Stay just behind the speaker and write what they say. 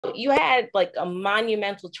So you had like a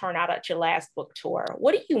monumental turnout at your last book tour.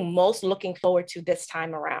 What are you most looking forward to this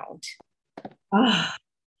time around? Ah,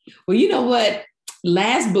 well, you know what?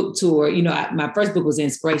 Last book tour, my first book was an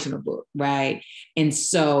inspirational book, right? And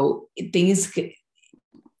so things could,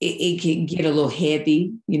 it can get a little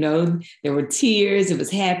heavy, there were tears, it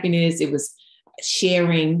was happiness, it was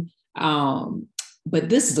sharing. But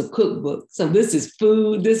this is a cookbook. So this is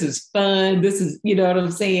food, this is fun, this is, you know what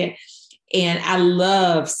I'm saying? And I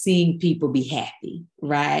love seeing people be happy,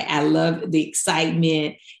 right? I love the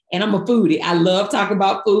excitement. And I'm a foodie. I love talking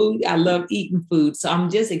about food. I love eating food. So I'm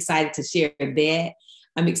just excited to share that.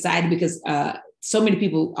 I'm excited because so many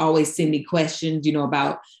people always send me questions,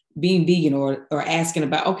 about being vegan or asking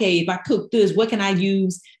about, okay, if I cook this, what can I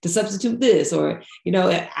use to substitute this? Or,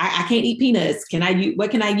 I can't eat peanuts.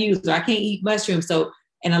 What can I use? Or I can't eat mushrooms. So,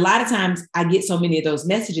 and a lot of times I get so many of those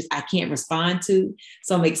messages I can't respond to.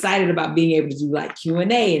 So I'm excited about being able to do like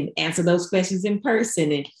Q&A and answer those questions in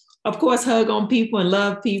person. And of course, hug on people and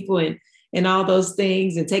love people and all those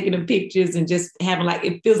things and taking them pictures and just having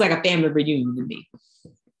it feels like a family reunion to me.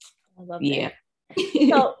 I love that.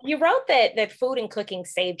 So you wrote that food and cooking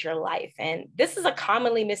saved your life. And this is a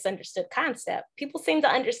commonly misunderstood concept. People seem to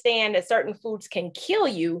understand that certain foods can kill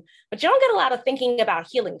you, but you don't get a lot of thinking about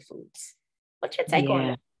healing foods. What's your take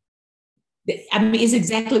on it? I mean, it's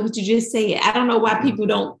exactly what you just said. I don't know why people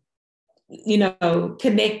don't,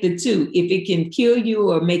 connect the two. If it can kill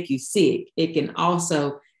you or make you sick, it can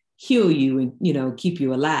also heal you and, keep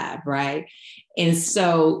you alive, right? And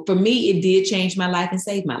so for me, it did change my life and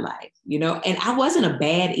save my life, and I wasn't a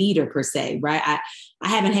bad eater per se, right? I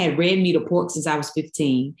haven't had red meat or pork since I was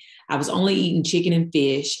 15. I was only eating chicken and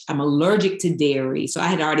fish. I'm allergic to dairy. So I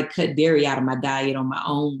had already cut dairy out of my diet on my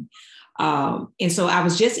own. And so I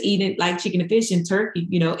was just eating like chicken and fish and turkey,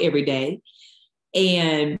 every day.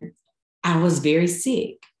 And I was very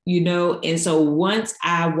sick, and so once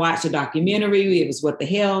I watched a documentary, it was What the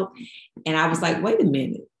Hell. And I was like, wait a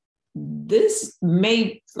minute,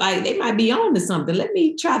 they might be on to something. Let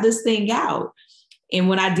me try this thing out. And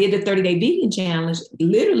when I did the 30-day vegan challenge,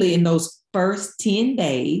 literally in those first 10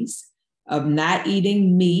 days of not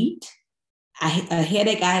eating meat, a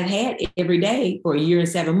headache I had every day for a year and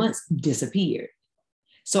 7 months disappeared.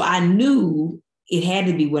 So I knew it had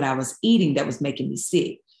to be what I was eating that was making me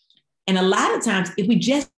sick. And a lot of times, if we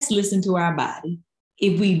just listen to our body,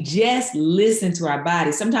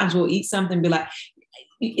 sometimes we'll eat something and be like,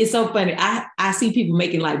 it's so funny. I see people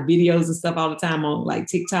making like videos and stuff all the time on like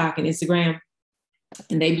TikTok and Instagram.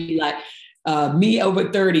 And they be like, me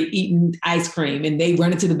over 30 eating ice cream, and they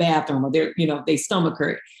run into the bathroom or they stomach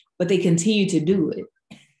hurt, but they continue to do it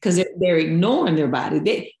because they're ignoring their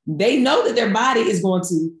body. They know that their body is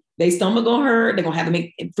their stomach gonna hurt. They're gonna have to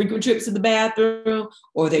make frequent trips to the bathroom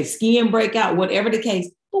or their skin break out, whatever the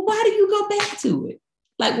case. But why do you go back to it?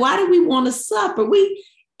 Like, why do we want to suffer?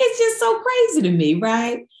 It's just so crazy to me,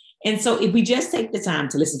 right? And so if we just take the time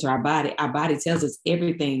to listen to our body tells us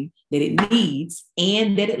everything that it needs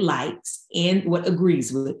and that it likes and what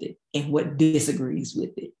agrees with it and what disagrees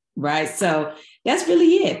with it, right? So that's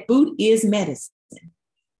really it. Food is medicine.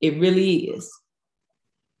 It really is.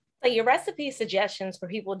 So your recipe suggestions for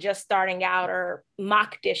people just starting out are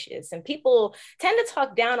mock dishes, and people tend to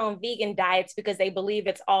talk down on vegan diets because they believe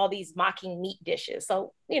it's all these mocking meat dishes.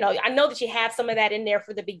 So, I know that you have some of that in there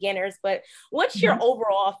for the beginners, but what's your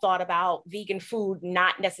overall thought about vegan food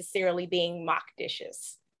not necessarily being mock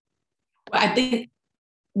dishes? Well, I think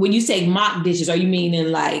when you say mock dishes, are you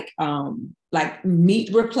meaning like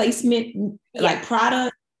meat replacement, like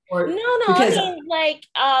product? No, because, I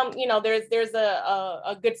mean, there's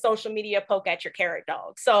a good social media poke at your carrot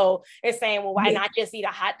dog. So it's saying, well, why not just eat a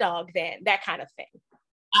hot dog then? That kind of thing.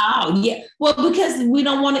 Oh, yeah. Well, because we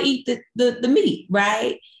don't want to eat the meat,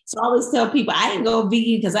 right? So I always tell people I ain't go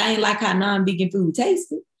vegan because I ain't like how non-vegan food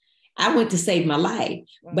tasted. I went to save my life,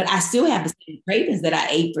 but I still have the same cravings that I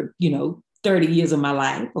ate for, 30 years of my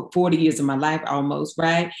life or 40 years of my life almost,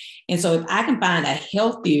 right? And so if I can find a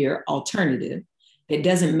healthier alternative that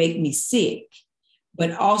doesn't make me sick,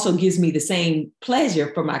 but also gives me the same pleasure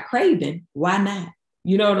for my craving, why not?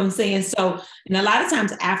 You know what I'm saying? So, and a lot of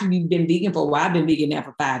times after you've been vegan for a while, I've been vegan now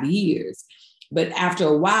for 5 years, but after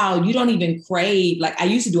a while, you don't even crave, like I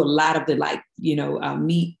used to do a lot of the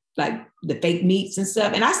meat, like the fake meats and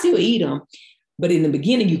stuff, and I still eat them. But in the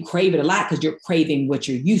beginning, you crave it a lot because you're craving what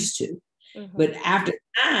you're used to. Mm-hmm. But after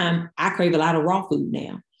time, I crave a lot of raw food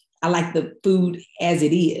now. I like the food as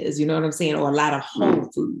it is, you know what I'm saying? Or a lot of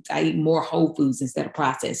whole foods. I eat more whole foods instead of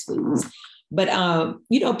processed foods. But,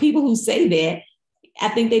 people who say that, I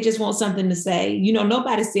think they just want something to say.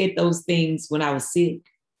 Nobody said those things when I was sick.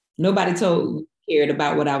 Nobody told cared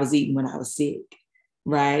about what I was eating when I was sick,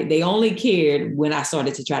 right? They only cared when I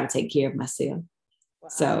started to try to take care of myself. Wow.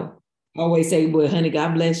 So I always say, well, honey,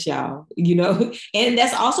 God bless y'all, you know, and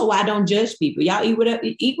that's also why I don't judge people. Y'all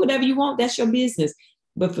eat whatever you want. That's your business.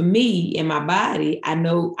 But for me and my body, I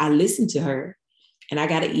know I listen to her and I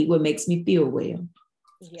got to eat what makes me feel well.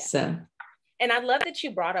 Yeah. So. And I love that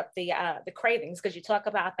you brought up the cravings, because you talk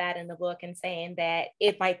about that in the book and saying that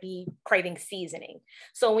it might be craving seasoning.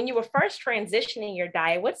 So when you were first transitioning your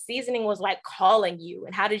diet, what seasoning was like calling you,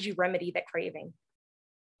 and how did you remedy that craving?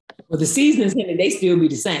 Well, the seasonings, they still be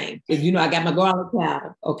the same. Because, you know, I got my garlic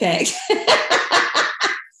powder, okay?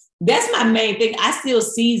 That's my main thing. I still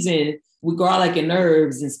season with garlic and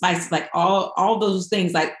herbs and spices, like all those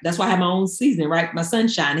things. Like, that's why I have my own seasoning, right? My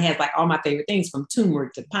Sunshine has like all my favorite things, from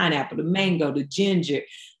turmeric to pineapple to mango to ginger,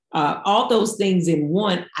 all those things in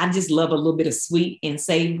one. I just love a little bit of sweet and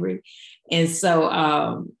savory. And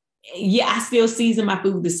so, yeah, I still season my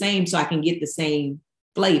food the same so I can get the same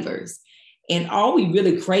flavors. And all we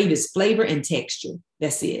really crave is flavor and texture.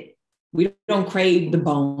 That's it. We don't crave the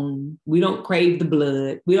bone. We don't crave the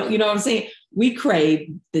blood. We don't, you know what I'm saying? We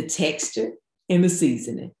crave the texture and the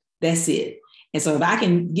seasoning. That's it. And so if I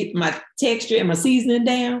can get my texture and my seasoning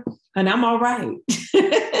down, and I'm all right.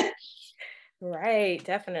 Right,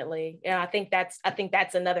 definitely. Yeah, I think that's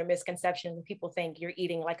another misconception. People think you're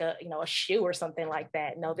eating like a shoe or something like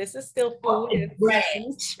that. No, this is still food.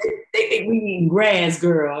 Grass. They think we eating grass,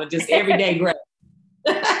 girl, just everyday grass.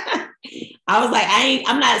 I was like,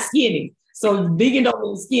 I'm not skinny. So vegan don't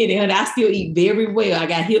mean skinny, honey. I still eat very well. I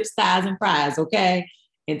got hips, thighs, and fries, okay?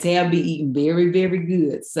 And Tab be eating very, very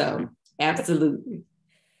good. So absolutely.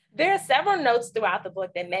 There are several notes throughout the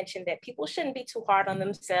book that mention that people shouldn't be too hard on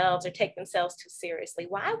themselves or take themselves too seriously.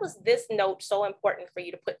 Why was this note so important for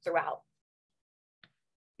you to put throughout?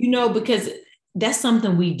 You know, because that's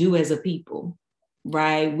something we do as a people,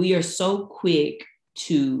 right? We are so quick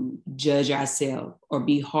to judge ourselves or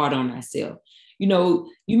be hard on ourselves. You know,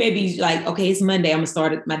 you may be like, okay, it's Monday, I'm gonna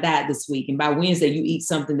start my diet this week. And by Wednesday, you eat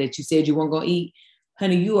something that you said you weren't gonna eat.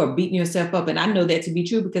 Honey, you are beating yourself up. And I know that to be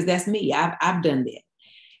true because that's me. I've done that.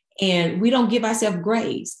 And we don't give ourselves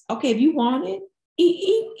grace. Okay, if you want it,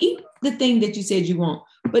 eat the thing that you said you want.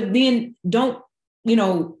 But then don't,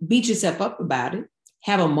 beat yourself up about it.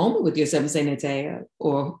 Have a moment with yourself and say, Natalia,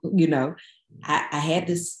 or, I had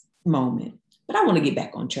this moment, but I want to get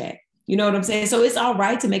back on track. You know what I'm saying? So it's all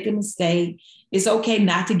right to make a mistake. It's okay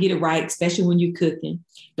not to get it right, especially when you're cooking.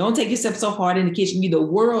 Don't take yourself so hard in the kitchen. The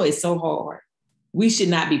world is so hard. We should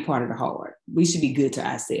not be part of the hard. We should be good to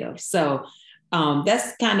ourselves. So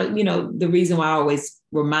that's kind of, the reason why I always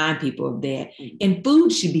remind people of that. And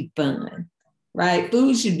food should be fun, right?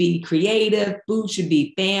 Food should be creative. Food should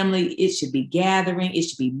be family. It should be gathering. It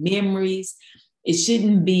should be memories. It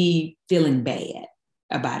shouldn't be feeling bad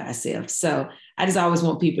about ourselves. So I just always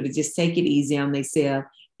want people to just take it easy on themselves,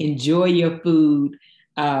 enjoy your food,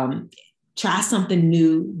 try something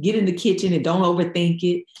new, get in the kitchen and don't overthink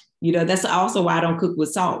it. That's also why I don't cook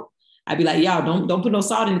with salt. I'd be like, y'all, don't put no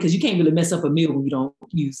salt in it because you can't really mess up a meal when you don't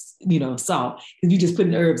use, salt, because you just put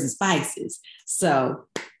in herbs and spices. So,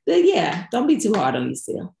 yeah, don't be too hard on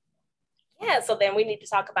yourself. Yeah, so then we need to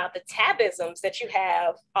talk about the Tabisms that you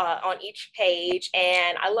have on each page.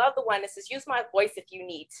 And I love the one that says, use my voice if you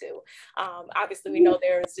need to. Obviously, we know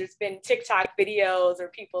there's been TikTok videos or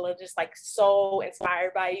people are just like so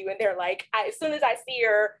inspired by you. And they're like, as soon as I see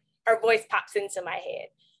her voice pops into my head.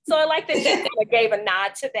 So I like that you gave a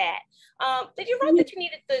nod to that. Did you write that you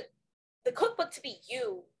needed the cookbook to be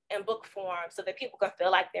you in book form so that people can feel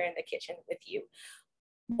like they're in the kitchen with you?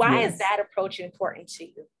 Why is that approach important to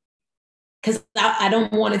you? Because I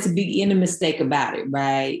don't want it to be any mistake about it,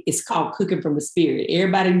 right? It's called Cooking from the Spirit.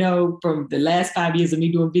 Everybody know from the last 5 years of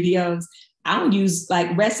me doing videos, I don't use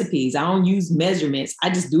like recipes. I don't use measurements. I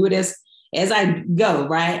just do it as I go,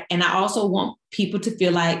 right? And I also want people to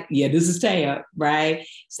feel like, yeah, this is Tab, right?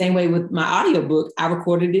 Same way with my audiobook, I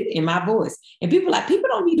recorded it in my voice. And people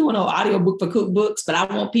don't be doing no audiobook for cookbooks, but I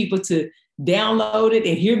want people to download it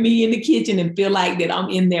and hear me in the kitchen and feel like that I'm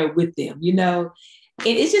in there with them,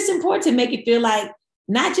 And it's just important to make it feel like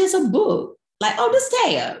not just a book, like, oh, this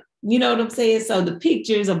Tab, you know what I'm saying? So the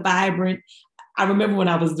pictures are vibrant. I remember when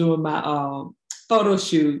I was doing my photo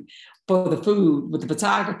shoot for the food with the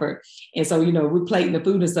photographer. And so, we're plating the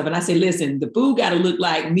food and stuff. And I said, listen, the food got to look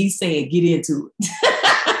like me saying, get into it.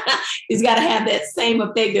 It's got to have that same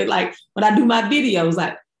effect that like when I do my videos,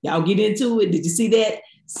 like, y'all get into it. Did you see that?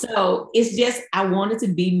 So it's just, I wanted to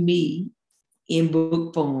be me in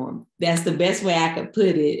book form. That's the best way I could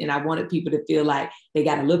put it. And I wanted people to feel like they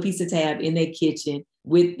got a little piece of Tab in their kitchen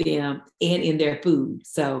with them and in their food.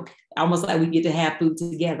 So almost like we get to have food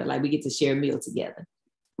together, like we get to share a meal together.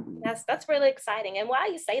 That's really exciting. And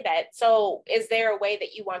while you say that, so is there a way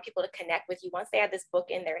that you want people to connect with you once they have this book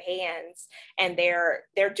in their hands and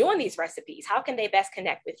they're doing these recipes? How can they best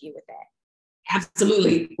connect with you with that?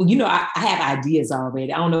 Absolutely. Well, I have ideas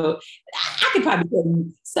already. I don't know. I could probably tell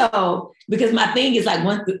you. So, because my thing is like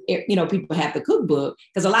once people have the cookbook,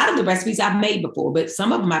 because a lot of the recipes I've made before, but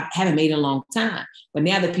some of them I haven't made in a long time. But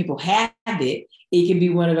now that people have it, it can be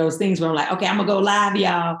one of those things where I'm like, okay, I'm gonna go live,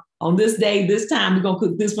 y'all. On this day, this time, we're gonna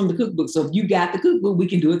cook this from the cookbook. So if you got the cookbook, we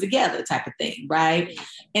can do it together, type of thing, right?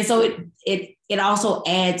 And so it also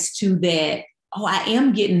adds to that. Oh, I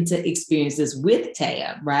am getting to experience this with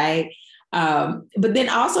Tab, right? But then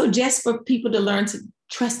also just for people to learn to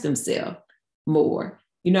trust themselves more,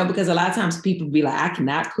 because a lot of times people be like, I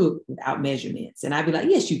cannot cook without measurements. And I'd be like,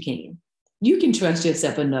 yes, you can. You can trust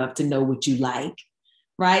yourself enough to know what you like,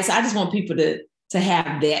 right? So I just want people to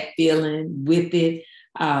have that feeling with it.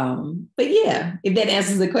 But yeah, if that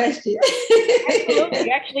answers the question. Absolutely.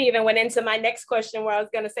 You actually even went into my next question where I was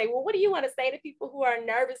going to say, well, what do you want to say to people who are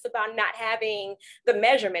nervous about not having the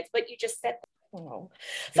measurements? But you just said So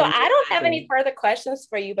I don't have any further questions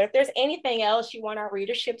for you, but if there's anything else you want our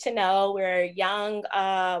readership to know, we're a young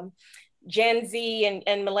Gen Z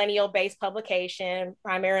and millennial-based publication,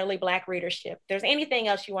 primarily Black readership. If there's anything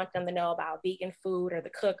else you want them to know about vegan food or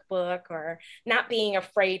the cookbook or not being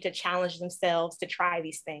afraid to challenge themselves to try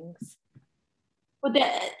these things. Well,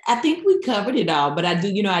 I think we covered it all, but I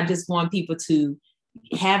do, I just want people to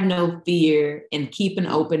have no fear and keep an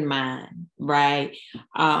open mind, right?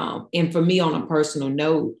 And for me, on a personal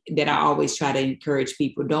note, that I always try to encourage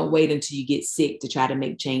people, don't wait until you get sick to try to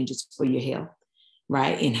make changes for your health,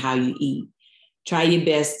 right? And how you eat. Try your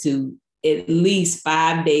best to at least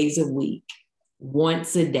 5 days a week,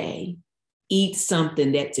 once a day, eat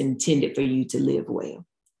something that's intended for you to live well.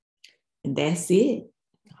 And that's it.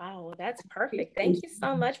 Wow, that's perfect. Thank you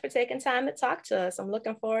so much for taking time to talk to us. I'm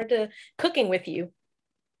looking forward to cooking with you.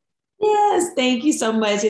 Yes, thank you so much.